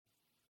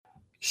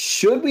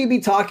Should we be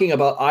talking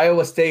about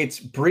Iowa State's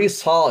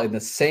Breece Hall in the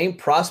same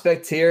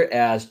prospect tier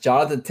as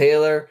Jonathan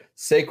Taylor,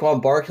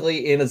 Saquon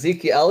Barkley, and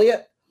Ezekiel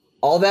Elliott?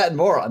 All that and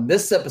more on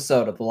this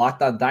episode of the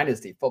Locked On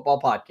Dynasty Football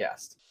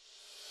Podcast.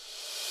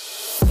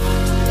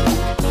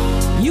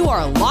 You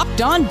are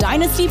Locked On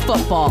Dynasty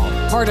Football,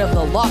 part of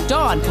the Locked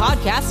On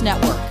Podcast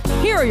Network.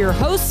 Here are your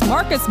hosts,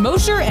 Marcus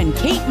Mosher and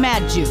Kate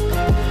Madjuk.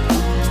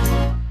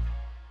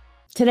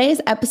 Today's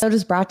episode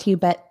is brought to you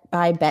by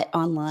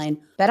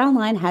BetOnline.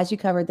 BetOnline has you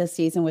covered this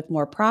season with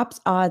more props,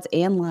 odds,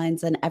 and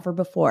lines than ever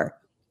before.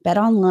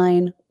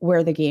 BetOnline,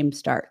 where the game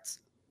starts.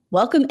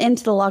 Welcome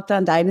into the Locked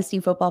On Dynasty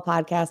Football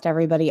Podcast,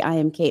 everybody. I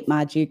am Kate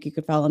Madjuk. You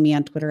can follow me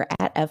on Twitter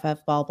at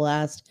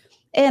FFBallBlast.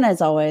 And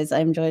as always,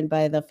 I'm joined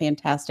by the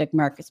fantastic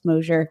Marcus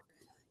Mosher.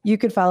 You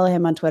could follow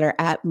him on Twitter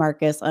at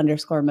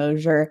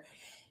Marcus_Mosher.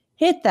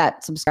 Hit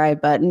that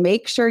subscribe button.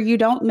 Make sure you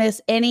don't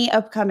miss any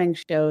upcoming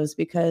shows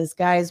because,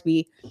 guys,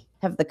 we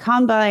have the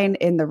Combine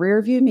in the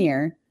rearview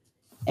mirror,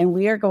 and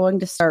we are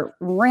going to start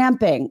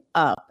ramping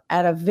up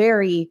at a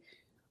very,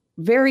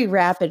 very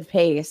rapid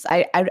pace.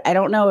 I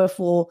don't know if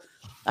we'll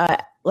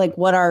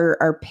what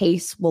our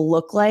pace will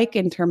look like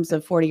in terms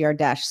of 40-yard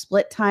dash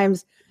split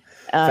times,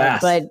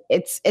 but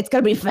it's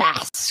going to be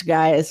fast,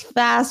 guys,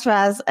 fast,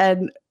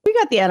 and we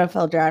got the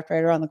NFL draft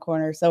right around the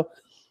corner, so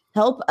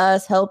help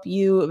us help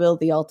you build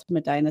the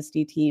ultimate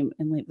dynasty team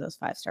and leave those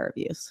 5-star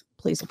reviews,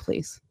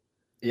 please.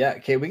 Yeah,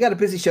 okay, we got a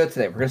busy show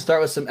today. We're going to start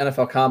with some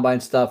NFL Combine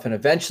stuff and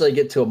eventually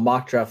get to a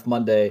mock draft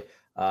Monday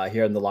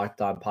here in the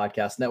Locked On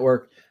Podcast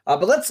Network.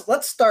 But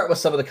let's start with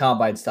some of the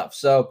Combine stuff.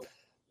 So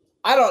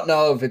I don't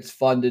know if it's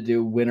fun to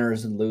do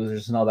winners and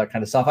losers and all that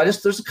kind of stuff.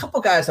 There's a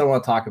couple guys I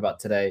want to talk about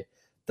today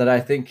that I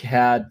think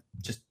had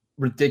just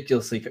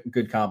ridiculously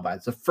good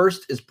combines. The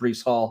first is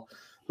Breece Hall,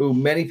 who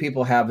many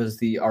people have as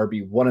the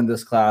RB1 in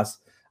this class.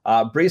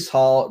 Breece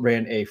Hall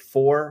ran a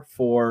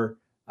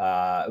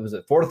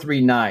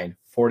 4.39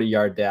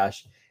 40-yard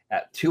dash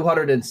at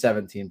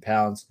 217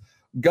 pounds.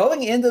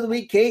 Going into the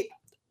week, Kate,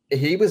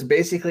 he was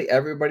basically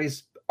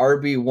everybody's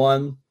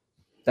RB1.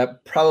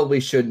 That probably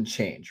shouldn't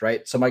change,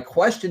 right? So my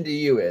question to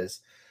you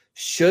is,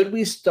 should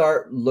we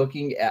start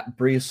looking at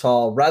Breece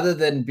Hall rather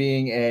than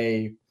being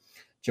a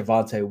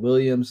Javonte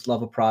Williams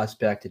level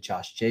prospect, a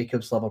Josh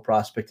Jacobs level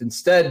prospect,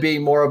 instead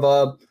being more of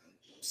a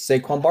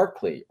Saquon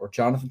Barkley or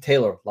Jonathan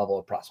Taylor level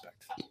of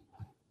prospect?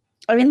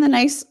 I mean, the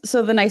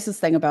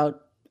nicest thing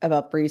about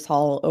Breece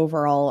Hall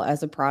overall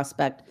as a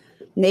prospect,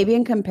 maybe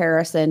in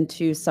comparison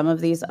to some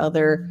of these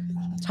other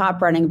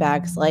top running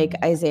backs like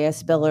Isaiah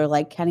Spiller,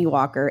 like Kenny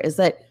Walker, is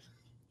that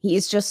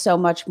he's just so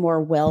much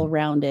more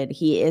well-rounded.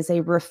 He is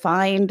a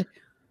refined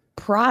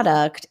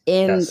product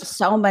in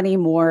so many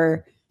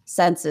more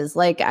senses.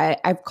 Like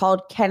I've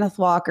called Kenneth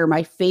Walker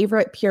my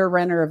favorite pure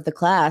runner of the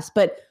class,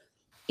 but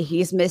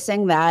he's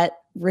missing that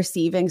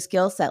receiving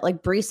skill set.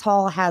 Like Breece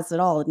Hall has it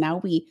all.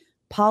 Now we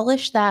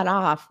polish that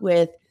off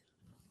with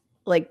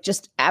like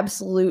just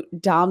absolute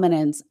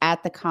dominance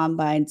at the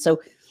Combine.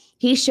 So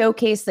he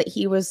showcased that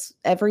he was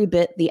every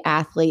bit the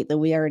athlete that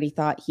we already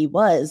thought he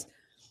was.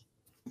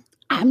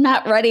 I'm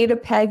not ready to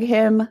peg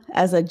him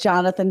as a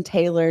Jonathan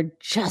Taylor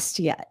just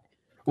yet.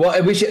 Well,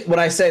 and when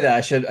I say that,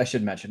 I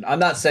should mention, I'm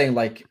not saying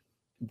like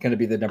going to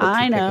be the number 2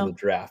 pick in the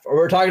draft, or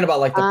we're talking about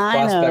like the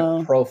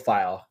prospect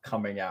profile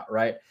coming out,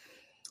 right?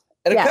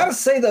 And I gotta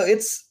say though,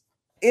 it's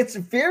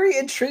very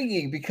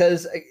intriguing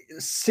because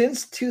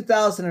since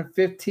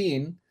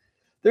 2015,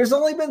 there's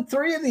only been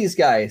 3 of these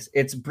guys.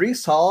 It's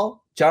Breece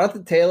Hall,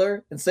 Jonathan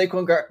Taylor, and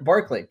Saquon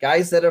Barkley,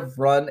 guys that have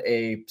run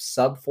a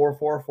sub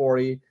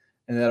 4.40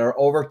 and that are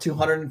over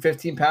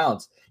 215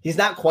 pounds. He's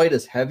not quite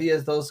as heavy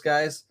as those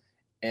guys,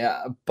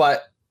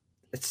 but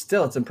it's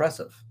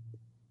impressive.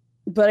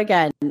 But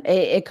again,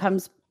 it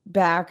comes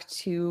back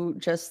to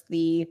just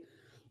the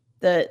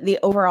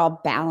overall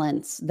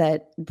balance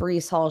that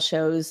Breece Hall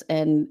shows.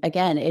 And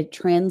again, it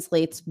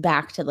translates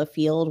back to the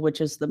field, which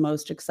is the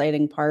most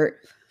exciting part.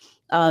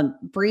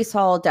 Breece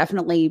Hall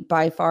definitely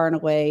by far and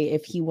away,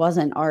 if he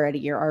wasn't already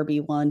your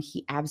RB1,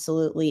 he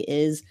absolutely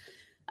is.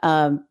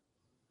 Again,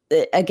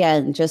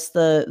 just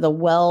the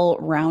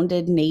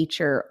well-rounded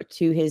nature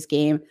to his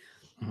game.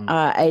 Mm-hmm.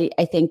 I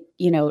think,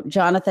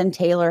 Jonathan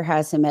Taylor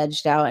has him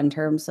edged out in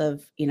terms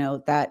of,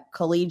 that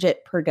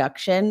collegiate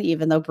production,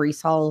 even though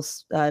Breece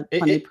Hall's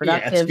plenty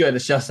productive. Yeah, it's good.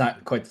 It's just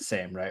not quite the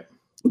same, right?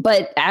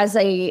 But as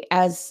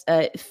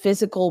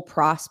physical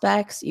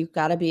prospects, you've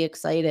got to be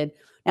excited.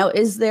 Now,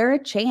 is there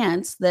a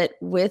chance that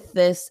with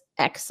this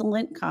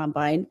excellent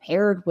combine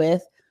paired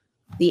with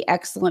the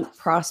excellent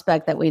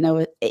prospect that we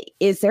know,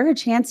 is there a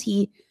chance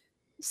he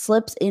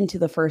slips into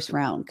the first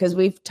round? Because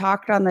we've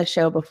talked on the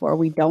show before,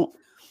 we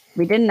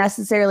didn't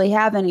necessarily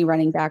have any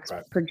running backs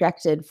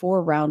projected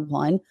for round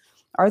 1.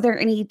 Are there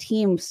any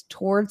teams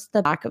towards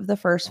the back of the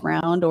first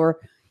round or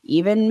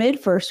even mid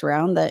first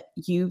round that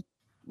you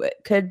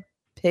could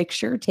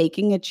picture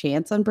taking a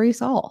chance on Breece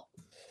Hall?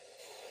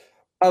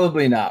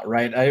 Probably not,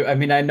 right? I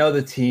mean, I know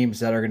the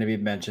teams that are going to be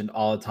mentioned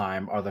all the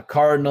time are the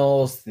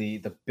Cardinals,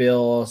 the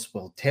Bills.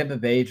 Will Tampa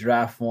Bay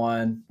draft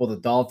one? Will the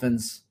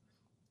Dolphins?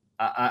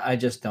 I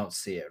just don't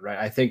see it, right?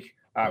 I think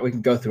We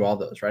can go through all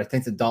those, right? I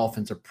think the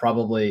Dolphins are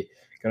probably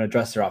going to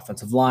address their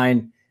offensive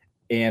line.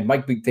 And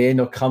Mike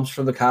McDaniel comes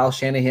from the Kyle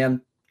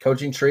Shanahan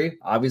coaching tree,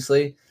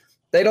 obviously.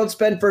 They don't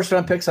spend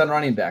first-round picks on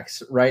running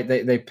backs, right?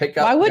 They pick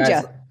up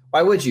guys.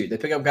 Why would you? They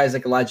pick up guys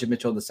like Elijah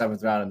Mitchell in the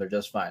 7th round, and they're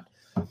just fine.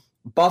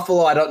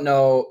 Buffalo, I don't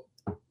know.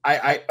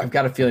 I've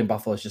got a feeling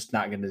Buffalo's just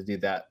not going to do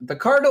that. The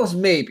Cardinals,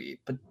 maybe,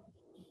 but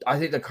I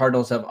think the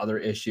Cardinals have other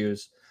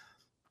issues.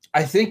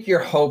 I think your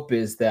hope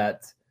is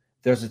that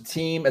there's a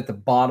team at the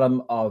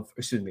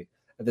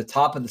at the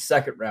top of the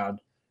 2nd round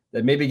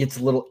that maybe gets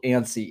a little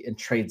antsy and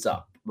trades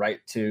up, right,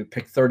 to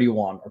pick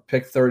 31 or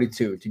pick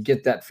 32 to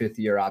get that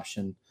 5th-year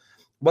option.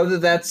 Whether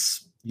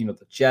that's, the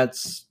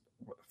Jets,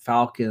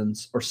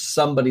 Falcons, or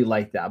somebody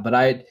like that. But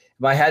if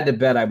I had to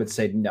bet, I would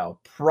say no,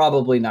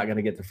 probably not going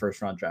to get the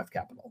first-round draft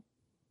capital.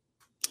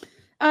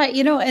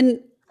 And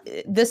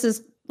this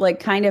is like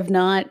kind of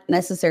not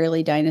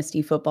necessarily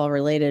dynasty football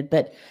related,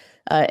 but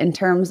in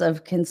terms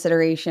of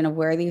consideration of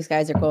where these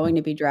guys are going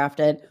to be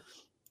drafted,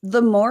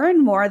 the more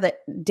and more that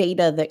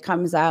data that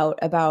comes out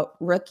about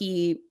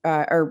veteran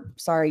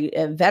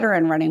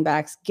running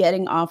backs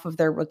getting off of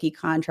their rookie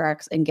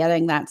contracts and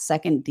getting that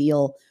second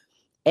deal,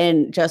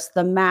 and just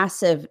the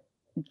massive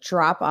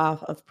drop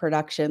off of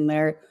production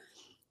there,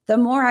 the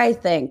more I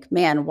think,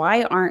 man,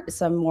 why aren't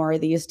some more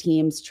of these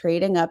teams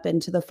trading up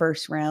into the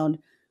 1st round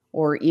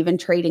or even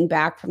trading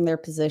back from their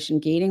position,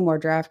 gaining more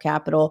draft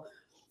capital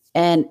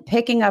and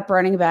picking up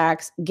running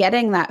backs,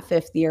 getting that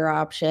 5th-year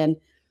option?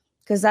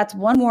 Because that's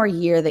one more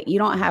year that you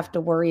don't have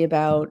to worry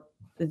about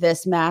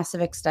this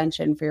massive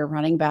extension for your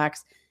running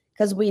backs,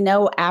 because we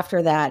know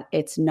after that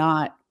it's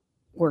not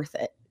worth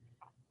it.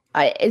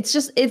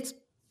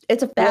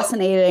 It's a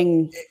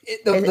fascinating.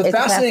 The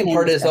fascinating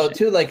part is, though,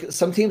 too, like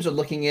some teams are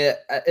looking at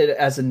it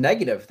as a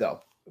negative, though.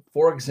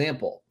 For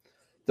example,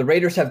 the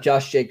Raiders have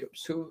Josh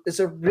Jacobs, who is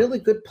a really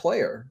good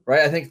player,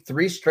 right? I think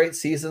 3 straight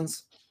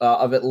seasons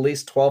of at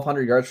least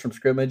 1,200 yards from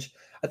scrimmage.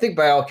 I think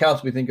by all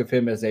accounts, we think of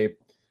him as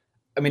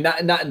not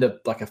in the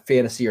like a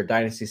fantasy or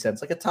dynasty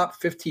sense, like a top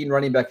 15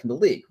 running back in the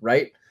league,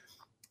 right?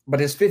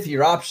 But his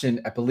 5th-year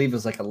option, I believe,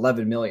 is like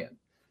 $11 million.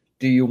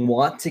 Do you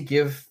want to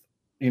give,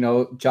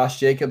 Josh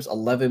Jacobs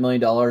 $11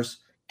 million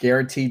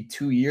guaranteed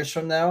 2 years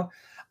from now?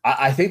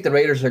 I think the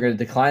Raiders are going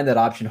to decline that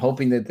option,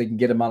 hoping that they can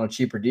get him on a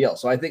cheaper deal.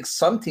 So I think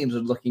some teams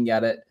are looking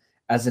at it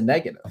as a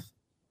negative.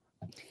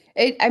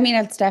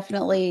 It's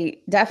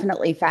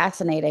definitely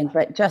fascinating,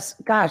 but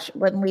just, gosh,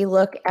 when we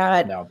look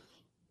at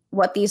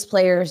what these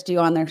players do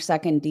on their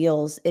second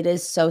deals, it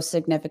is so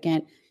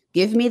significant.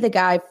 Give me the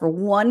guy for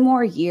one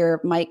more year,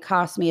 might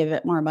cost me a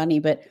bit more money,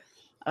 but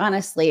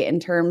honestly,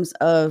 in terms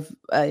of,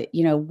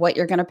 what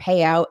you're going to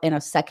pay out in a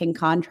second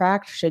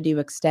contract, should you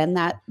extend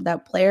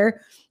that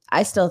player,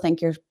 I still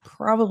think you're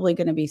probably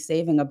going to be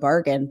saving a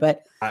bargain.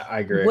 But I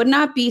agree. Would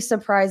not be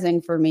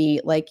surprising for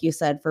me, like you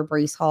said, for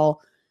Breece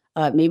Hall,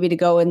 maybe to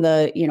go in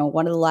the,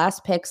 one of the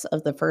last picks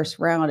of the 1st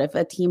round, if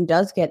a team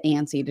does get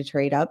antsy to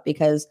trade up,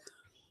 because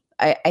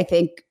I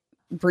think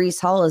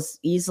Breece Hall is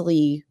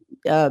easily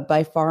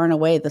by far and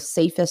away the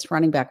safest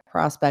running back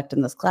prospect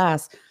in this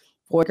class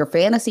for your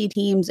fantasy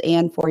teams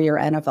and for your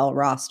NFL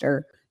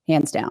roster,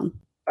 hands down.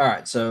 All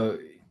right, so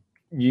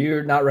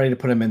you're not ready to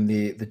put him in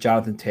the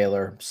Jonathan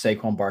Taylor,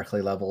 Saquon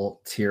Barkley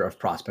level tier of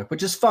prospect,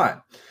 which is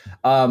fine.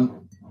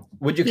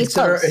 Would you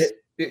consider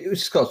it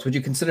was close? Would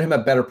you consider him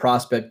a better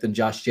prospect than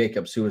Josh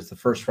Jacobs, who was the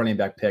first running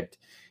back picked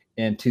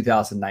in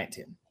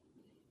 2019?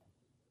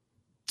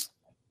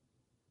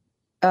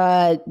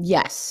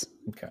 Yes.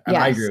 Okay. And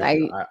yes,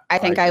 I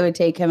think I would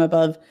take him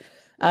above.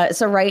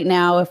 So right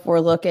now, if we're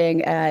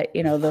looking at,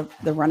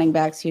 the running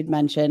backs you'd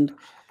mentioned,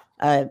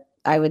 I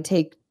would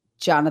take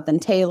Jonathan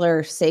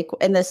Taylor,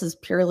 and this is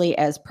purely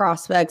as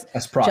prospects.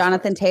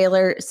 Jonathan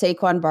Taylor,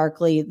 Saquon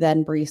Barkley,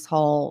 then Breece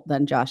Hall,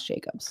 then Josh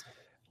Jacobs.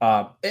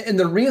 And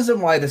the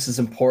reason why this is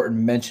important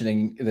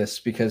mentioning this,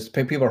 because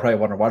people are probably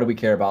wondering, why do we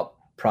care about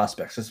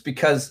prospects? It's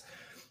because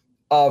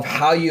of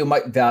how you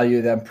might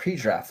value them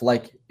pre-draft.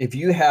 Like if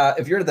you're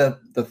the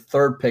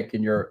 3rd pick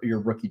in your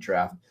rookie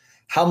draft,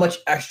 how much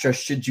extra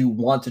should you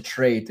want to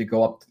trade to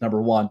go up to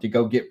number 1 to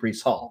go get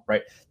Breece Hall,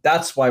 right?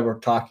 That's why we're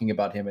talking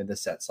about him in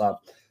this sense.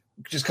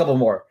 Just a couple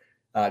more.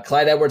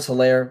 Clyde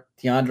Edwards-Helaire,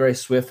 DeAndre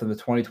Swift in the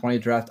 2020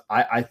 draft.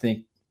 I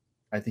think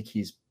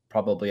he's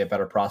probably a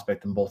better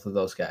prospect than both of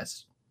those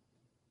guys.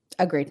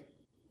 Agreed.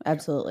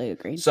 Absolutely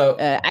agreed. So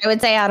I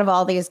would say out of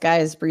all these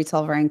guys, Breece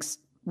Hall ranks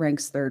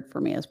 3rd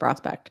for me as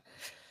prospect.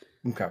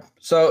 Okay.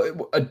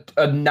 So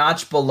a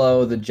notch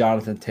below the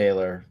Jonathan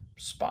Taylor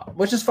spot,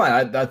 which is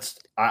fine.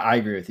 I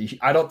agree with you.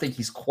 I don't think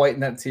he's quite in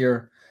that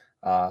tier,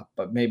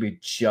 but maybe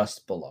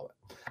just below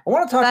it. I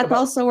want to talk That's about.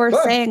 That's also worth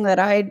saying that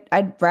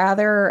I'd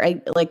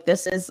rather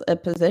this is a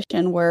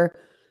position where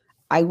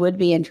I would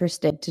be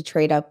interested to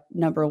trade up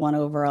number 1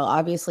 overall.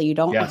 Obviously, you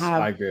don't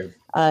have I agree.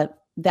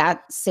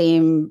 That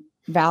same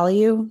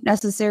value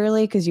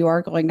necessarily, because you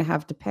are going to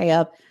have to pay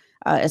up,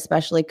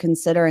 especially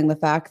considering the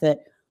fact that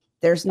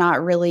there's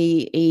not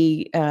really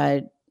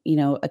a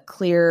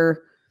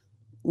clear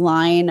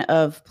line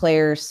of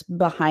players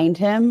behind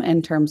him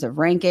in terms of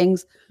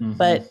rankings. Mm-hmm.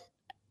 But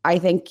I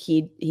think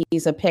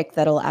he's a pick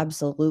that'll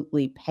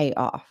absolutely pay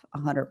off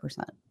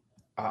 100%.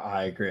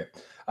 I agree.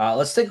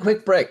 Let's take a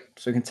quick break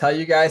so we can tell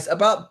you guys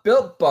about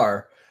Built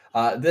Bar.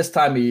 This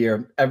time of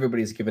year,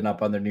 everybody's given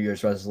up on their New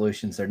Year's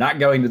resolutions. They're not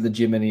going to the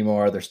gym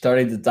anymore. They're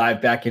starting to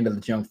dive back into the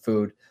junk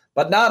food,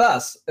 but not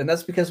us. And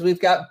that's because we've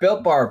got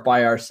Built Bar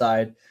by our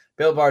side.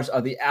 Built Bars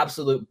are the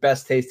absolute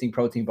best tasting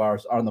protein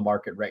bars on the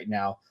market right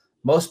now.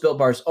 Most Built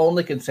Bars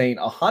only contain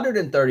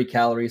 130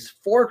 calories,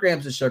 4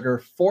 grams of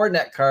sugar, 4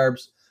 net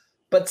carbs,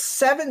 but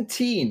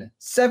 17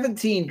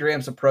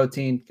 grams of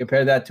protein.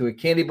 Compare that to a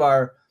candy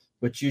bar,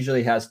 which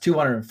usually has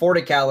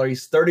 240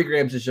 calories, 30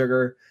 grams of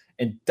sugar,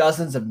 and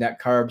dozens of net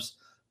carbs.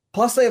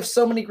 Plus, they have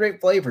so many great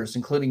flavors,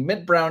 including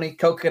mint brownie,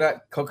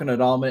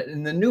 coconut almond,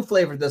 and the new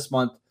flavor this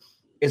month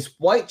is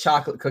white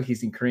chocolate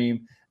cookies and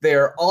cream. They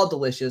are all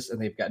delicious, and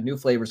they've got new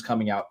flavors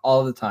coming out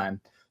all the time.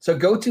 So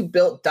go to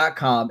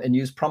Built.com and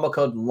use promo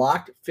code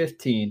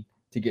LOCKED15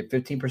 to get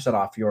 15%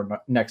 off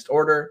your next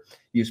order.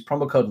 Use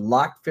promo code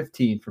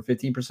LOCKED15 for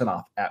 15%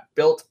 off at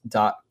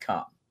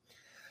Built.com.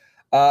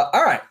 All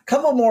right, a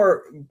couple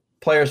more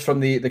players from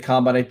the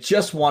combine I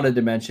just wanted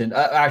to mention.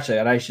 Actually,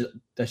 and I should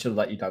have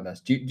let you done this.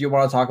 Do you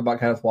want to talk about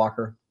Kenneth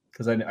Walker?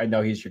 Because I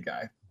know he's your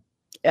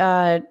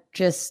guy.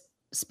 Just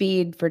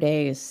speed for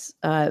days,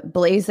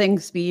 blazing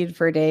speed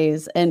for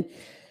days. And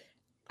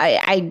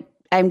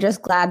I'm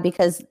just glad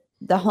because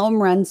the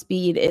home run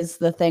speed is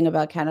the thing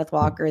about Kenneth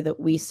Walker that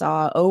we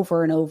saw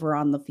over and over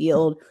on the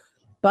field.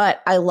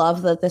 But I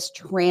love that this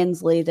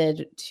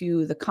translated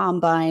to the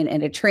combine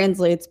and it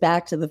translates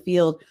back to the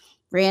field.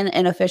 Ran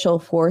an official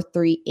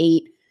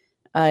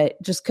 4.38.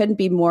 Just couldn't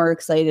be more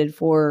excited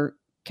for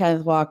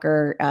Kenneth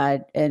Walker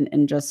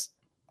and just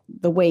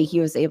the way he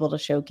was able to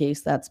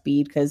showcase that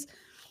speed. Because,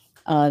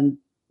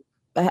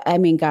 I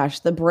mean, gosh,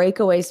 the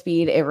breakaway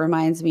speed, it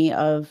reminds me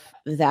of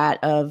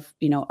that of,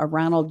 a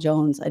Ronald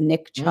Jones, a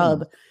Nick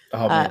Chubb.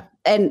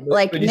 And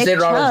like when you say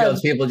Ronald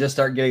Jones, people just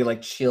start getting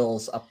like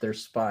chills up their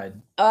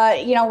spine.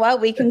 You know what?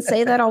 We can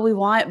say that all we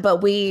want,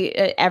 but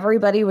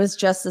everybody was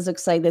just as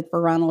excited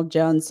for Ronald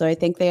Jones. So I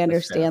think they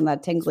understand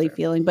that tingly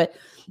feeling. But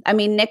I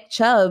mean, Nick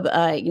Chubb,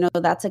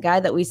 that's a guy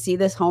that we see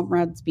this home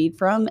run speed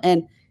from,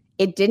 and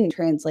it didn't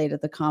translate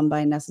at the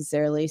combine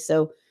necessarily.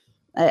 So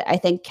I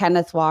think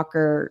Kenneth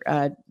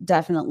Walker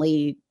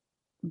definitely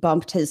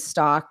bumped his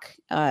stock,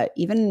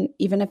 even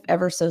if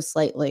ever so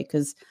slightly,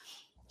 because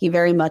he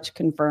very much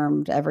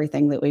confirmed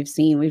everything that we've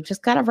seen. We've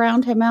just got to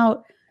round him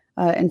out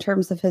in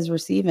terms of his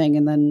receiving,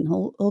 and then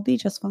he'll be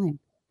just fine.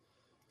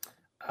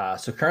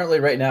 So currently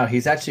right now,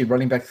 he's actually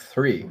running back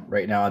 3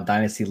 right now on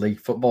Dynasty League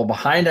football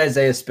behind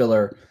Isaiah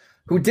Spiller,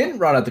 who didn't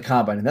run at the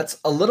combine. And that's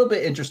a little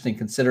bit interesting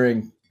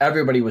considering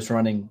everybody was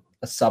running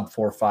a sub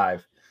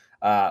 4.5.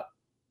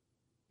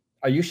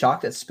 Are you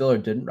shocked that Spiller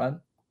didn't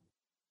run?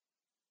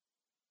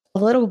 A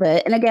little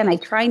bit. And again, I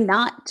try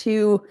not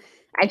to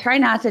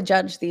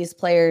judge these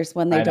players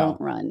when they don't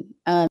run.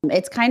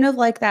 It's kind of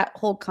like that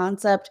whole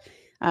concept.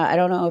 I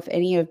don't know if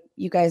any of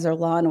you guys are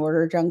Law and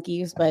Order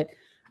junkies, but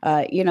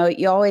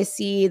you always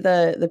see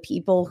the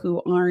people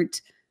who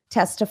aren't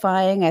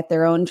testifying at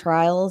their own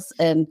trials,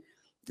 and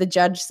the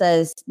judge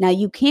says, "Now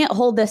you can't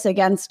hold this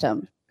against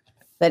him,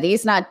 that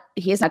he's not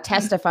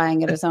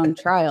testifying at his own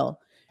trial,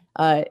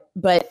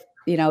 but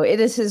it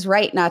is his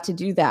right not to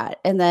do that."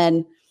 And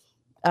then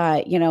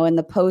in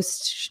the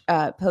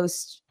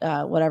post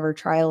whatever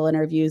trial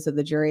interviews of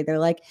the jury, they're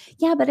like,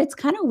 "Yeah, but it's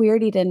kind of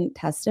weird he didn't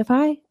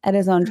testify at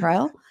his own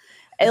trial."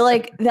 And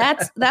like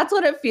that's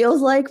what it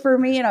feels like for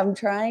me, and I'm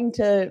trying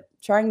to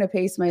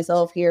pace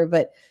myself here,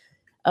 but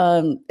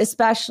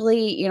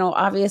especially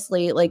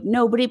obviously like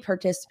nobody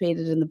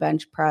participated in the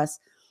bench press,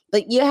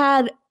 but you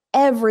had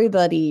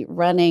everybody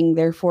running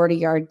their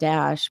 40-yard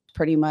dash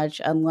pretty much,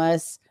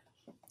 unless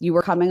you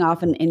were coming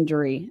off an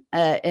injury,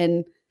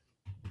 and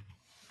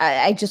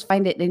I just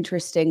find it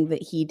interesting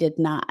that he did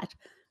not.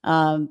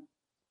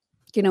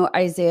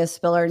 Isaiah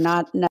Spiller,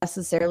 not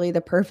necessarily the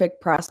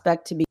perfect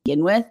prospect to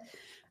begin with,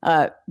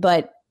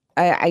 but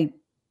I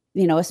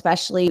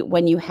especially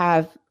when you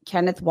have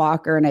Kenneth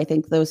Walker, and I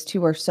think those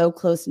two are so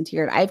close and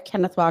tiered. I have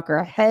Kenneth Walker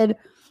ahead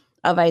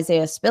of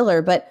Isaiah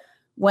Spiller, but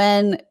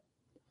when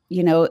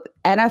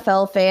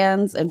NFL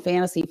fans and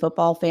fantasy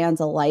football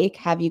fans alike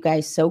have you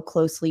guys so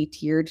closely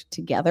tiered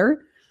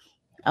together,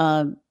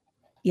 and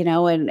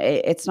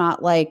it's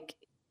not like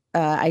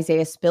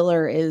Isaiah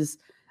Spiller is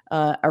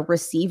a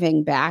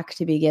receiving back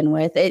to begin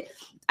with.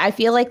 I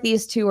feel like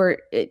these two are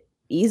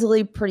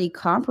easily pretty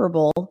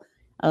comparable,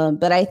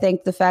 but I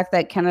think the fact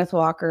that Kenneth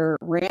Walker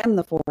ran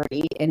the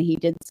 40 and he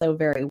did so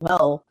very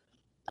well,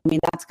 I mean,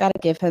 that's got to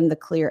give him the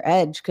clear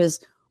edge, because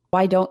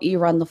why don't you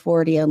run the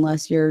 40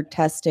 unless you're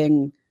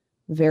testing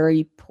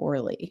very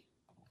poorly?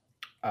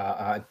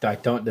 I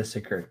don't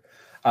disagree.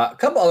 A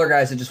couple other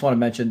guys I just want to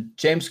mention.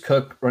 James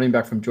Cook, running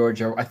back from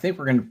Georgia. I think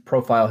we're going to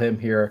profile him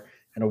here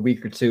in a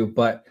week or two,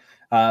 but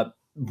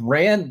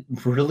ran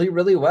really,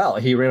 really well.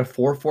 He ran a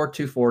 4.4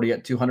 240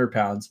 at 200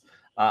 pounds.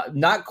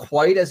 Not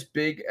quite as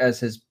big as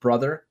his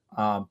brother,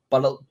 but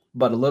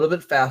a little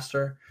bit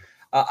faster.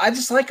 I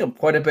just like him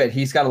quite a bit.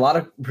 He's got a lot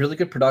of really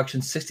good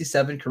production,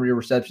 67 career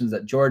receptions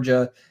at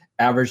Georgia,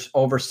 averaged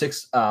over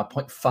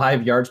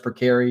 6.5 yards per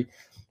carry.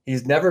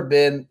 He's never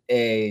been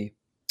a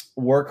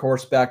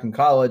workhorse back in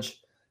college,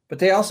 but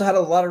they also had a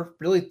lot of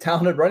really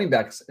talented running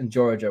backs in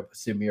Georgia with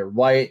Zamir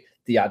White,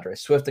 DeAndre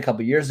Swift a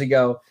couple years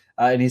ago,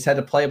 and he's had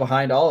to play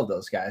behind all of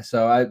those guys.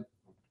 So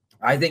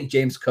I think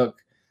James Cook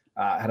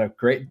had a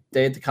great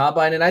day at the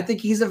Combine, and I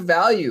think he's a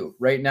value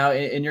right now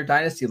in your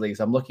Dynasty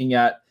leagues. I'm looking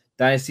at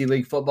Dynasty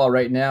League football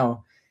right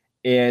now,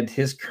 and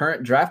his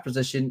current draft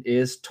position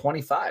is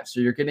 25. So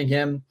you're getting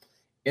him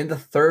in the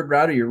third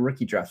round of your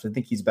rookie draft. I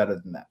think he's better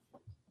than that.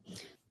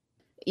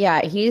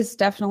 Yeah, he's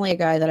definitely a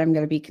guy that I'm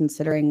going to be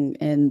considering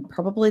in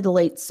probably the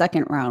late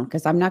second round,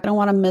 because I'm not going to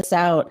want to miss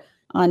out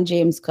on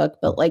James Cook.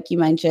 But like you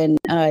mentioned,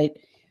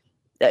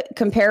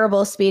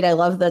 comparable speed. I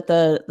love that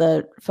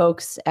the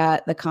folks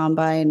at the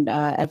Combine,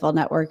 NFL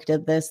Network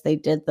did this. They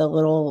did the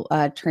little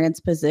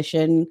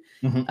transposition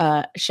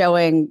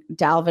showing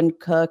Dalvin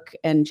Cook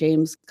and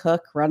James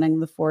Cook running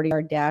the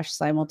 40-yard dash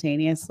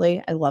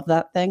simultaneously. I love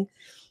that thing.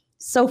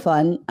 So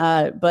fun.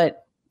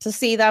 But to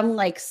see them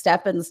like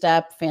step in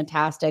step,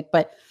 fantastic.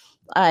 But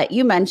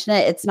you mentioned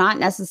it. It's not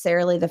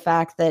necessarily the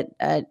fact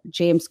that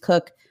James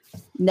Cook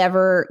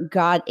never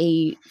got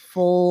a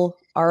full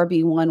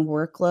RB1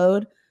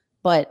 workload,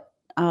 but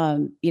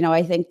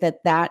I think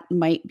that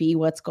might be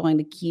what's going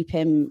to keep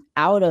him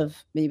out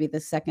of maybe the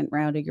second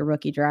round of your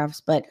rookie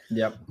drafts. But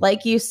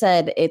like you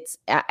said,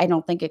 I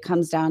don't think it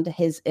comes down to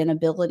his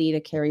inability to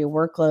carry a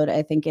workload.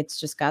 I think it's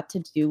just got to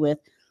do with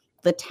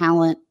the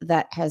talent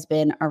that has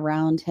been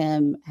around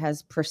him,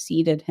 has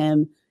preceded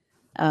him.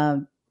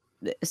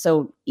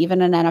 So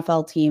even an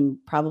NFL team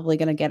probably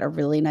going to get a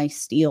really nice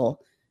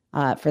steal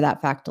for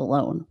that fact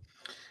alone.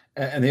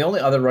 And the only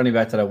other running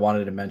back that I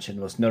wanted to mention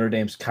was Notre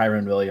Dame's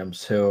Kyren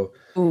Williams, who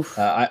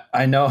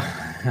I know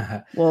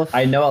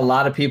I know a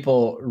lot of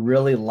people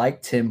really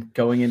liked him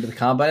going into the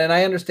Combine, and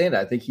I understand it.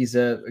 I think he's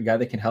a guy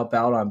that can help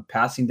out on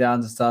passing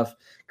downs and stuff.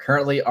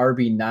 Currently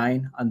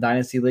RB9 on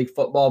Dynasty League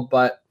football,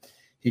 but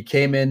he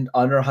came in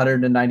under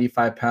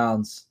 195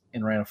 pounds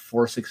and ran a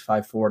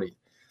 4.65 40.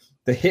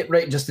 The hit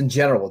rate just in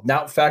general,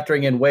 without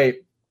factoring in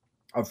weight,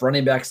 of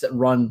running backs that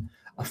run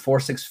a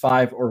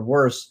 4.65 or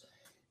worse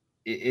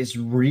is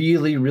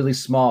really, really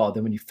small.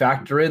 Then when you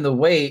factor in the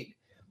weight,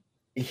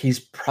 he's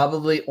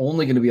probably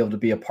only going to be able to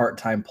be a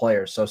part-time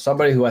player. So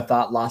somebody who I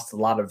thought lost a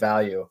lot of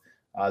value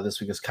this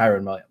week is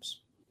Kyren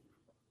Williams.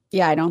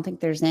 Yeah, I don't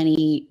think there's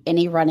any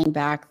running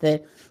back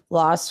that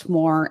lost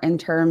more in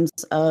terms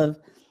of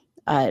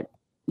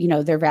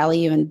their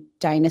value in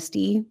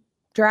dynasty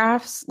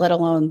drafts, let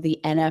alone the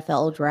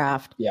NFL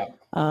draft. Yeah.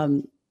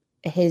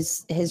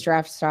 His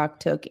draft stock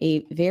took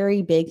a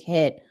very big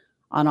hit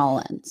on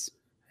all ends.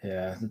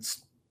 Yeah,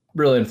 it's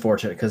really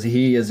unfortunate because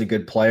he is a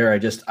good player.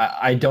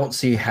 I don't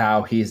see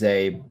how he's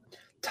a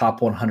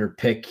top 100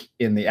 pick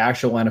in the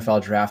actual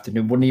NFL draft, and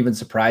it wouldn't even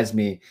surprise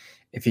me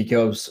if he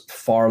goes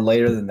far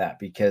later than that,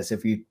 because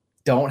if you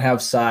don't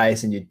have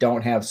size and you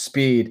don't have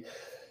speed,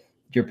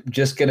 you're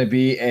just going to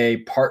be a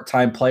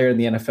part-time player in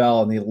the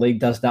NFL, and the league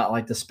does not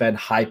like to spend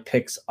high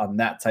picks on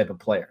that type of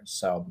player.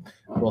 So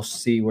we'll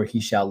see where he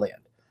shall land.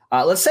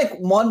 Let's take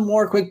one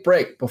more quick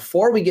break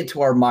before we get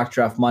to our Mock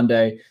Draft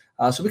Monday,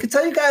 so we can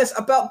tell you guys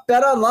about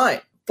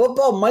BetOnline.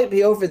 Football might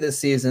be over this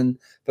season,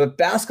 but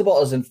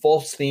basketball is in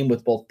full steam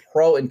with both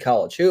pro and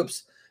college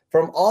hoops.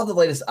 From all the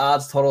latest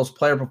odds, totals,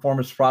 player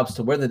performance props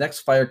to where the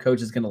next fire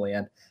coach is going to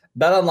land,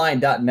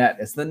 BetOnline.net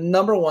is the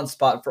number one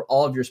spot for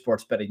all of your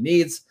sports betting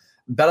needs.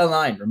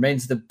 BetOnline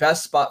remains the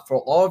best spot for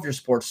all of your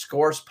sports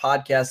scores,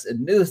 podcasts, and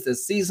news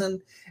this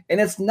season.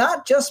 And it's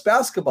not just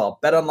basketball.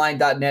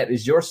 BetOnline.net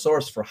is your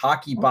source for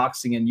hockey,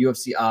 boxing, and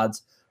UFC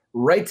odds,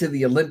 right to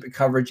the Olympic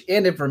coverage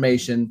and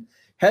information.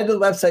 Head to the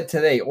website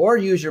today or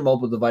use your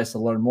mobile device to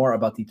learn more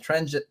about the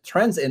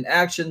trends and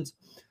actions.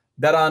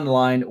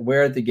 BetOnline,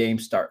 where the game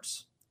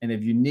starts. And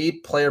if you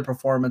need player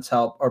performance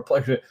help or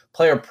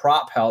player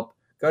prop help,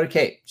 go to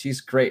Kate.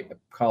 She's great at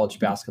college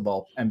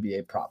basketball,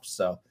 NBA props.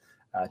 So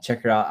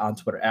check her out on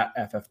Twitter at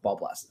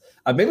FFBallBlast.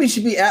 Maybe she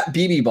should be at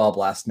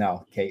BBBallBlast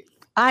now, Kate.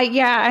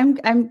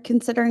 I'm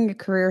considering a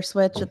career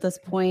switch at this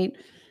point.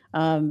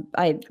 I'm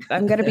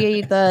going to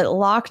be the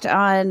Locked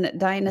On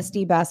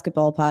Dynasty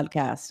Basketball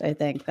podcast. I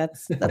think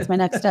that's my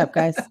next step,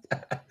 guys.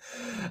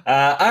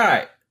 All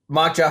right.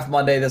 Mock Draft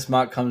Monday. This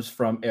mock comes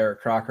from Eric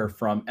Crocker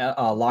from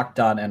Locked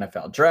On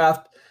NFL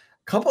Draft.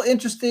 Couple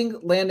interesting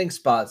landing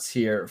spots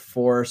here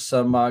for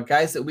some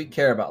guys that we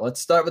care about. Let's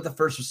start with the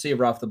first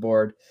receiver off the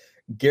board.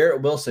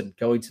 Garrett Wilson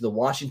going to the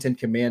Washington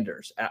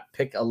Commanders at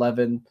pick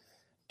 11.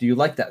 Do you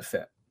like that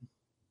fit?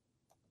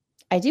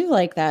 I do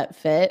like that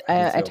fit.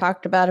 I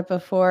talked about it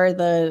before,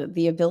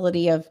 the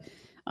ability of,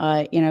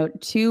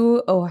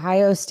 two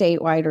Ohio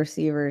State wide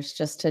receivers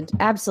just to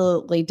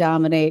absolutely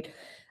dominate.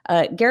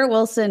 Garrett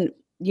Wilson,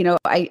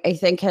 I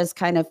think has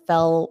kind of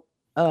fell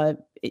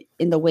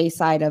in the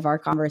wayside of our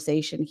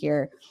conversation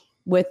here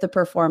with the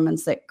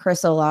performance that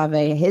Chris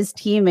Olave, his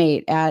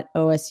teammate at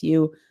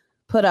OSU,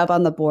 put up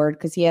on the board,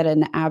 because he had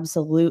an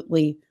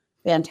absolutely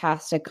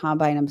fantastic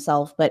combine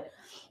himself. But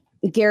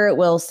Garrett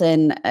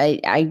Wilson,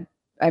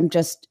 I'm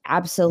just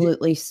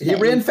absolutely he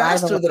ran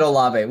faster than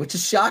Olave, which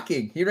is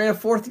shocking. He ran a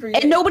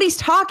 4.38. And nobody's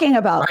talking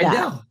about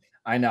that.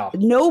 I know.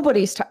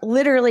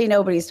 Literally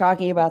nobody's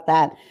talking about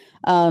that.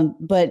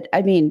 But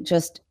I mean,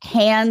 just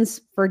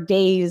hands for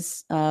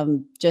days,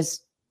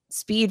 just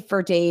speed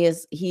for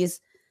days. He's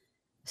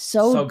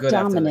so good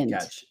dominant.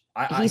 After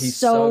the catch. He's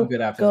so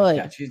good after the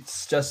catch.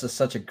 He's just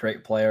such a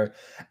great player.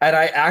 And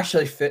I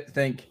actually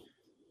think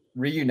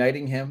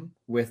reuniting him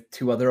with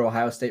two other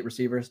Ohio State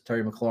receivers,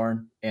 Terry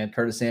McLaurin and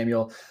Curtis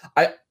Samuel.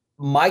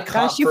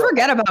 You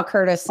forget about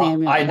Curtis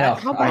Samuel. I know.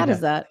 How bad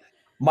is that?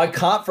 My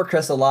comp for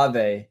Chris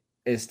Olave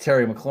is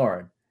Terry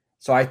McLaurin.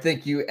 So I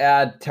think you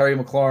add Terry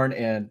McLaurin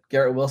and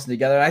Garrett Wilson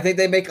together, and I think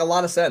they make a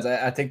lot of sense.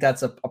 I think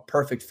that's a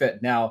perfect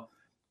fit. Now,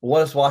 what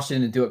does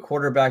Washington do at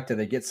quarterback? Do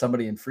they get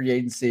somebody in free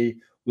agency?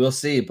 We'll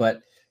see.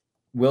 But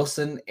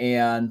Wilson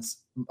and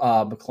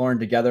McLaurin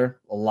together,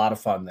 a lot of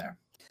fun there.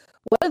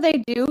 What do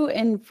they do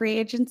in free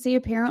agency?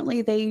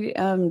 Apparently, they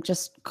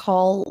just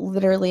call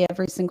literally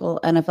every single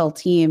NFL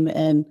team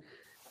and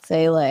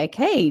say like,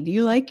 "Hey, do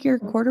you like your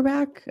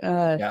quarterback?"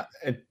 Yeah.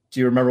 Do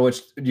you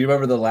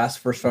remember the last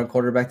first-round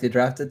quarterback they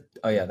drafted?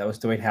 Oh yeah, that was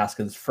Dwayne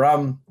Haskins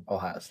from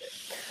Ohio State.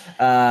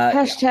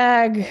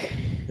 Hashtag.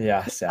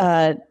 Yeah.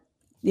 Sad.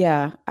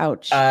 Yeah.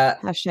 Ouch.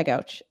 Hashtag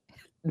ouch.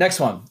 Next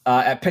one,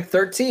 at pick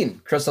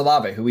 13, Chris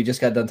Olave, who we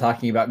just got done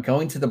talking about,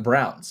 going to the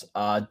Browns.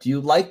 Do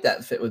you like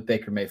that fit with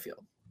Baker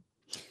Mayfield?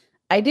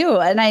 I do,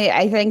 and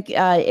I think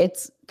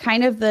it's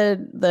kind of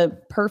the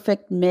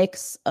perfect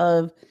mix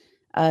of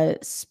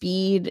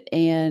speed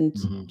and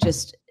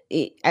just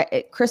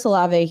Chris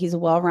Olave. He's a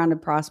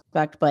well-rounded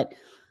prospect, but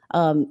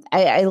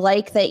I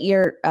like that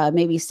you're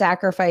maybe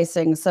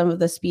sacrificing some of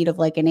the speed of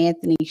like an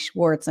Anthony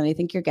Schwartz, and I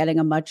think you're getting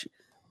a much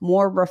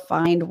more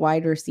refined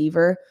wide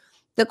receiver.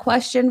 The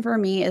question for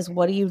me is,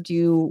 what do you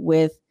do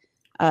with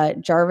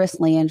Jarvis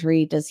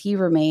Landry? Does he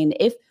remain?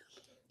 If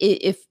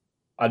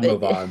I'd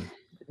move on.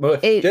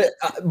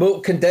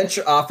 Condense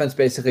your offense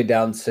basically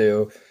down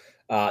to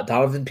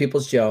Donovan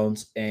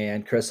Peoples-Jones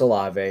and Chris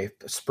Olave,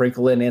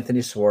 sprinkle in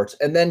Anthony Schwartz,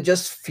 and then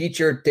just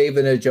feature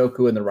David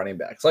Njoku in the running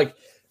backs. Like,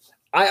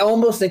 I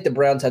almost think the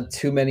Browns had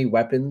too many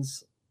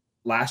weapons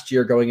last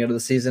year going into the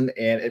season,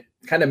 and it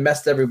kind of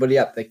messed everybody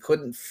up. They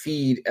couldn't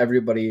feed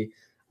everybody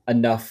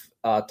enough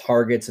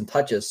targets and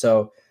touches.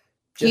 So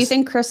do you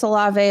think Chris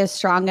Olave is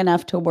strong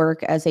enough to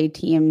work as a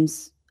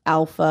team's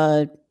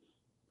alpha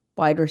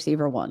wide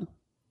receiver one?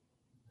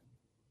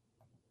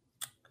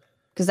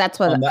 Because that's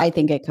what I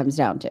think it comes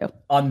down to.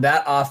 On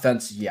that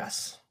offense,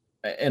 yes.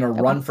 In a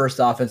run-first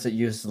offense that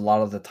uses a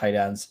lot of the tight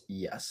ends,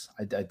 yes,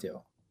 I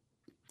do.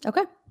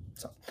 Okay.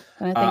 So,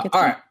 I think it's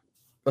all right.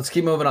 Let's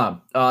keep moving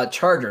on.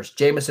 Chargers,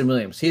 Jameson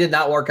Williams. He did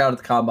not work out at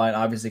the combine,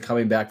 obviously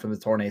coming back from the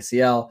torn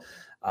ACL,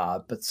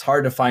 but it's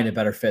hard to find a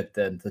better fit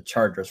than the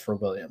Chargers for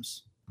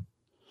Williams.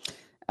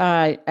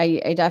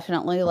 I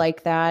definitely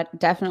like that.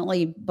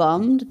 Definitely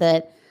bummed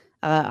that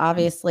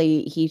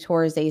obviously he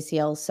tore his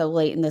ACL so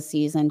late in the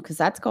season, because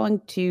that's going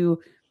to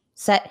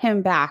set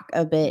him back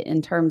a bit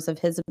in terms of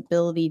his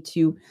ability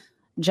to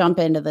jump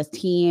into the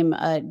team,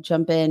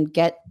 jump in,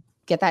 get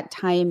that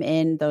time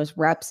in, those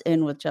reps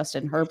in with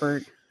Justin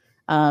Herbert.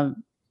 I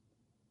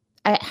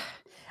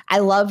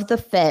love the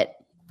fit,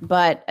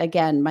 but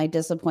again, my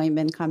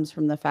disappointment comes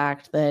from the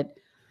fact that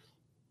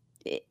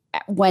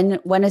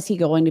when is he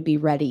going to be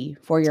ready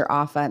for your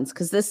offense?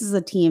 Because this is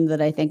a team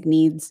that I think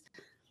needs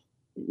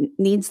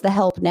the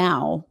help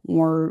now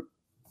more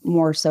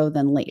so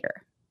than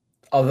later.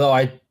 Although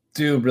I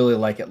do really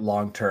like it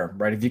long term,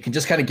 right? If you can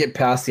just kind of get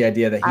past the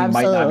idea that he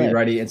might not be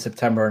ready in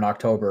September and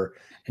October,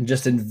 and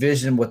just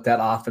envision what that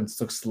offense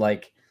looks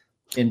like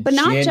in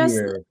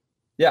January.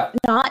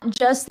 Not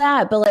just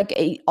that, but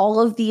like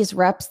all of these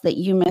reps that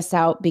you miss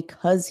out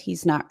because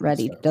he's not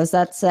ready. Does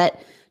that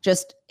set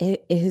just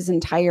his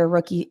entire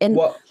rookie? And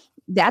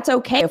that's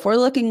okay. If we're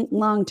looking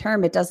long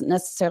term, it doesn't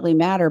necessarily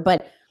matter.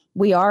 But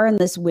we are in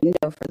this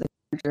window for the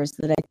Chargers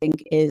that I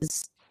think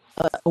is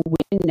a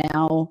win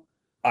now.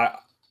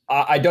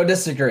 I don't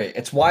disagree.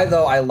 It's why,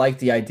 though, I like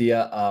the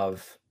idea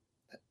of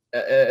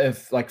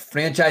if like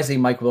franchising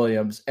Mike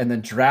Williams and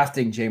then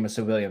drafting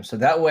Jameson Williams. So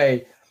that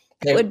way,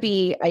 it would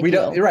be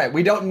ideal. You're right.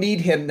 We don't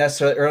need him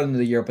necessarily early in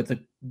the year, but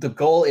the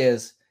goal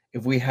is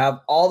if we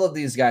have all of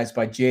these guys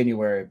by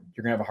January,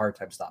 you're gonna have a hard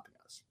time stopping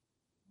us.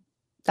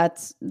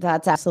 That's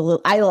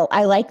absolutely.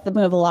 I like the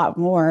move a lot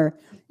more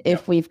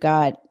if we've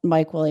got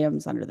Mike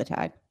Williams under the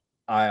tag.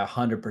 I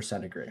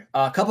 100% agree.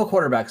 A couple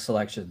quarterback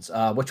selections.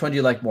 Which one do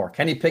you like more?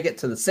 Kenny Pickett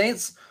to the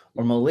Saints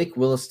or Malik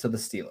Willis to the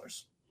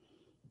Steelers?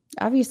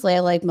 Obviously, I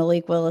like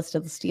Malik Willis to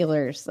the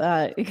Steelers.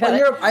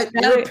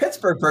 You're a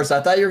Pittsburgh person.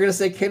 I thought you were going to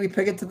say Kenny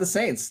Pickett to the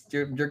Saints.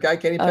 Your guy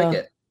Kenny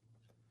Pickett.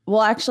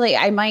 Well, actually,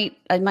 I might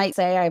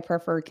say I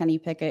prefer Kenny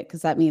Pickett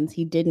because that means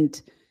he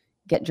didn't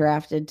get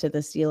drafted to the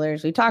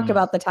Steelers. We talked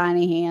about the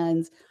tiny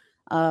hands.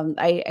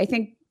 I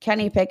think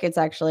Kenny Pickett's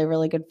actually a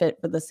really good fit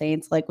for the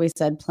Saints. Like we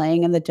said,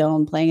 playing in the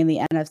dome, playing in the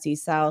NFC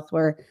South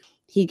where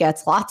he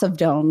gets lots of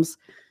domes.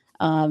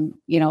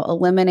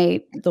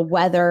 eliminate the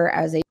weather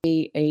as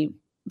a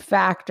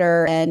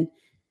factor and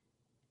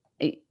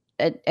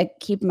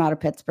keep him out of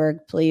Pittsburgh,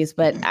 please.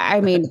 But I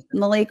mean,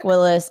 Malik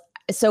Willis.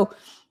 So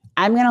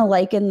I'm going to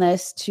liken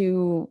this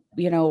to,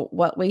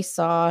 what we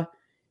saw.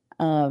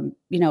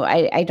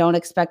 I don't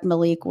expect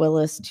Malik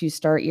Willis to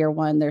start year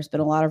one. There's been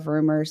a lot of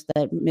rumors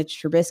that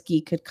Mitch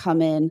Trubisky could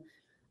come in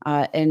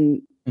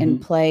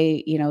and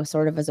play,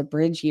 sort of as a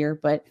bridge year.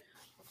 But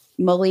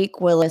Malik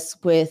Willis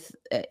with,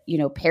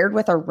 paired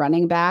with a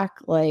running back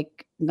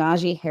like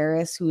Najee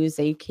Harris, who is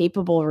a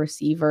capable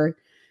receiver.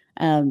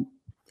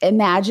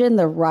 Imagine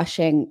the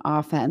rushing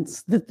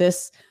offense that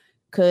this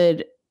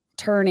could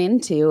turn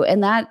into.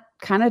 And that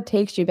kind of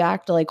takes you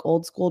back to like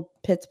old school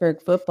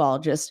Pittsburgh football,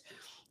 just,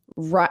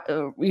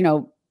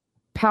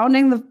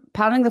 pounding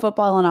the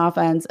football on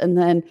offense and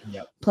then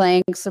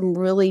playing some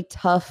really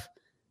tough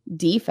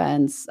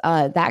defense.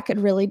 That could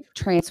really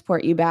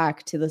transport you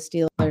back to the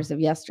Steelers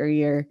of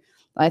yesteryear.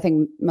 I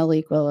think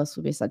Malik Willis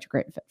would be such a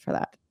great fit for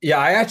that. Yeah,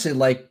 I actually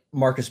like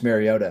Marcus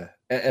Mariota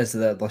as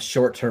the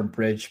short-term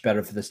bridge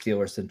better for the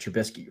Steelers than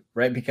Trubisky,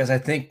 right? Because I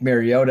think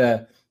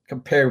Mariota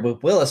compared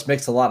with Willis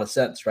makes a lot of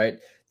sense, right?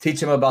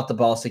 Teach him about the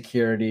ball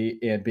security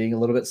and being a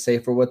little bit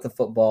safer with the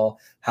football,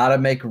 how to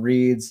make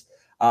reads.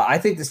 I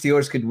think the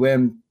Steelers could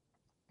win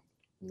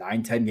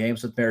 9-10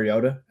 games with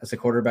Mariota as a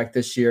quarterback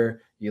this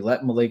year. You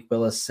let Malik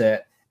Willis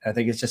sit. I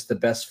think it's just the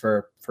best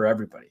for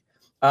everybody.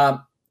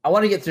 I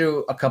want to get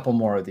through a couple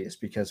more of these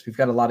because we've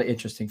got a lot of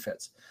interesting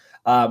fits.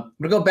 I'm going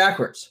to go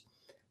backwards.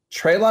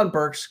 Treylon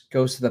Burks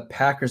goes to the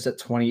Packers at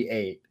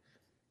 28.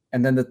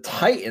 And then the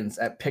Titans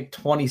at pick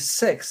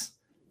 26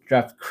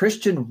 draft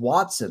Christian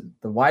Watson,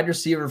 the wide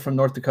receiver from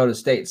North Dakota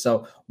State.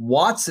 So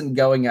Watson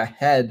going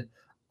ahead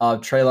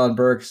of Treylon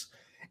Burks.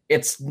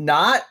 It's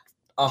not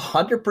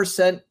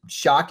 100%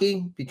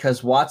 shocking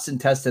because Watson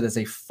tested as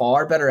a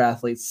far better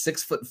athlete,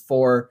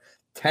 6'4",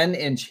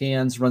 10-inch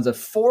hands, runs a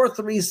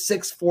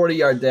 4.36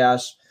 40-yard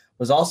dash,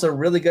 was also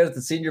really good at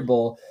the Senior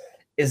Bowl.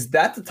 Is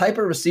that the type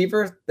of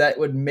receiver that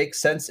would make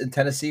sense in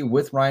Tennessee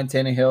with Ryan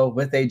Tannehill,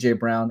 with A.J.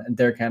 Brown, and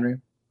Derrick Henry?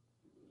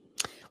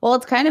 Well,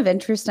 it's kind of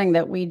interesting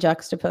that we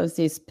juxtapose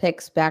these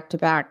picks back to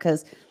back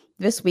because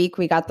this week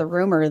we got the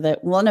rumor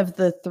that one of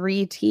the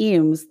three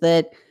teams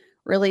that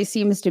really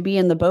seems to be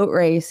in the boat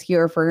race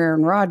here for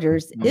Aaron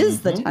Rodgers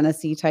is the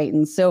Tennessee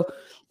Titans. So,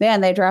 man,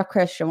 they draft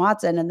Christian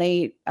Watson and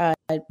they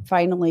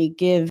finally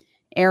give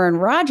Aaron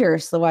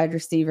Rodgers the wide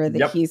receiver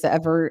that he's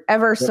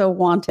ever so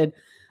wanted.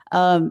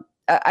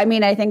 I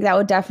mean, I think that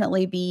would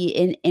definitely be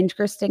an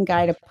interesting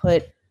guy to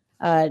put,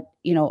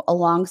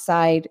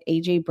 alongside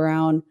A.J.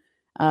 Brown.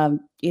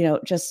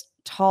 Just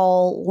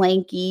tall,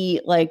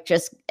 lanky, like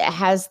just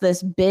has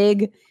this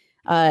big,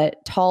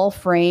 tall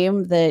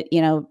frame that,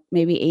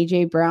 maybe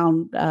AJ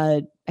Brown,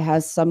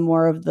 has some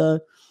more of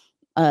the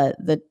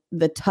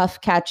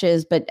tough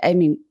catches, but I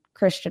mean,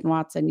 Christian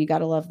Watson, you got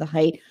to love the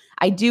height.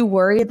 I do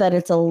worry that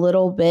it's a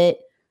little bit,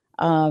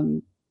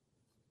 falling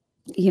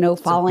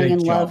in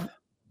love.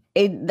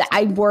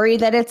 I worry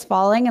that it's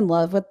falling in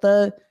love with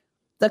the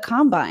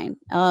combine.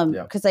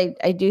 Cause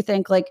I do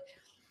think like,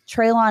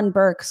 Treylon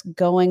Burks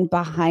going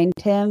behind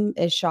him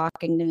is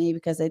shocking to me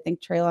because I think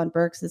Treylon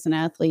Burks is an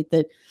athlete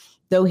that,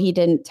 though he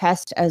didn't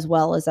test as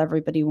well as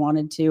everybody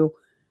wanted to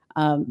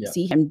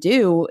see him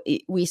do,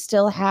 we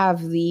still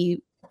have the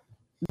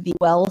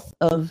wealth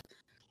of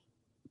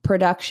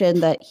production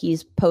that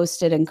he's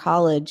posted in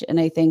college. And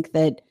I think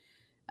that,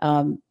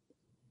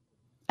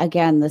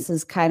 again, this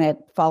is kind of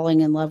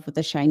falling in love with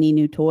the shiny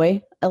new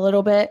toy a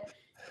little bit.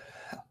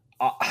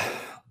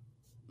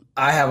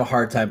 I have a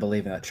hard time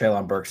believing that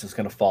Treylon Burks is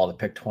going to fall to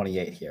pick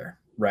 28 here,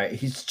 right?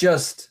 He's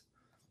just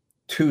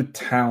too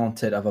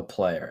talented of a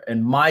player.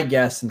 And my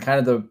guess and kind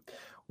of the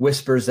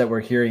whispers that we're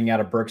hearing out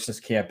of Burks'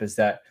 camp is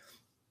that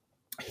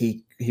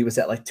he was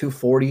at like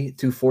 240,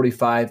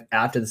 245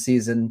 after the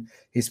season.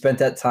 He spent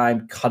that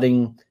time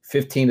cutting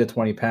 15 to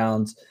 20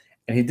 pounds,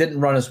 and he didn't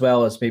run as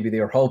well as maybe they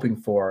were hoping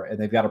for. And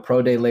they've got a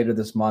pro day later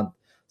this month.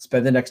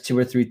 Spend the next 2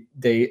 or 3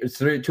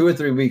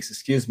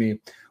 weeks,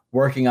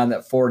 working on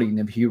that 40. And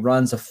if he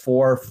runs a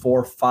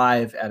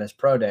 4.45 at his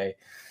pro day,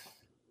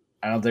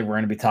 I don't think we're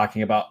going to be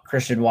talking about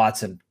Christian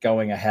Watson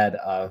going ahead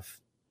of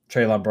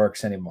Treylon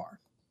Burks anymore.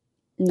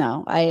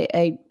 No,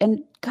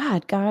 and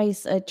God,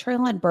 guys,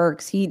 Treylon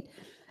Burks,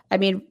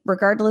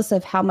 regardless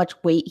of how much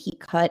weight he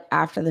cut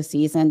after the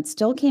season,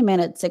 still came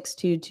in at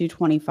 6'2",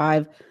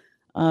 225,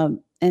 and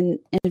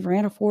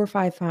ran a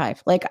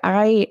 4.55. Like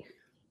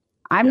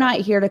I'm not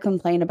here to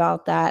complain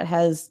about that.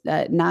 Has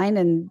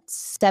 9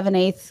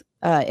 7/8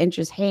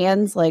 inches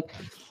hands, like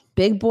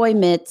big boy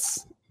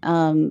mitts.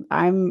 I'm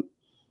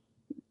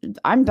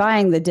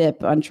buying the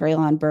dip on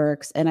Treylon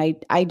Burks, and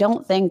I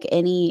don't think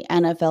any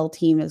NFL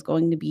team is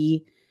going to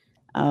be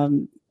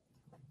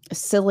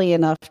silly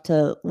enough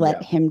to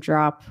let him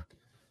drop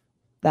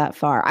that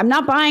far. I'm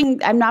not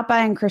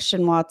buying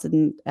Christian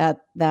Watson at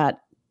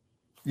that.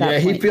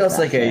 He feels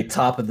like a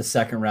top of the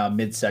second round,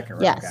 mid-second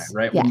round guy,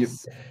 right?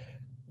 Yes.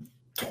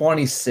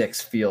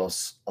 26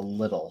 feels a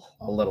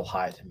little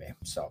high to me.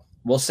 So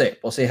we'll see.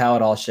 We'll see how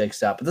it all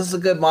shakes out. But this is a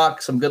good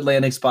mock, some good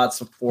landing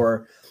spots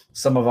for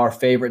some of our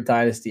favorite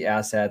dynasty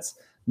assets.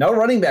 No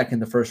running back in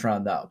the first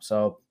round, though.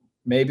 So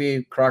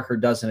maybe Crocker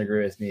doesn't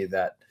agree with me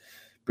that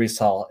Breece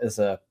Hall is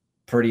a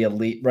pretty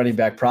elite running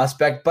back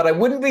prospect. But I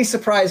wouldn't be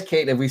surprised,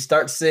 Kate, if we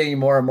start seeing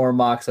more and more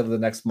mocks over the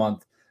next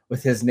month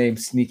with his name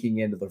sneaking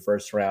into the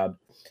first round.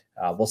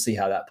 We'll see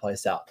how that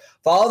plays out.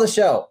 Follow the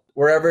show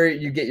wherever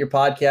you get your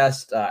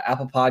podcast,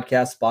 Apple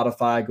Podcasts,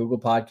 Spotify, Google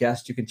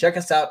Podcasts. You can check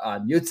us out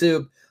on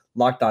YouTube,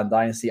 Locked On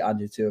Dynasty on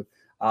YouTube.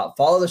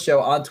 Follow the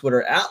show on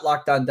Twitter at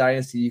Locked On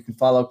Dynasty. You can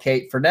follow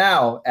Kate for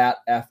now at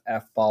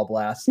FF Ball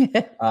Blast.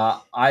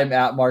 I'm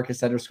at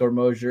Marcus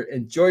 _Mosher.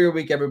 Enjoy your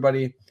week,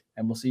 everybody,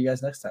 and we'll see you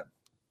guys next time.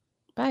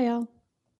 Bye, y'all.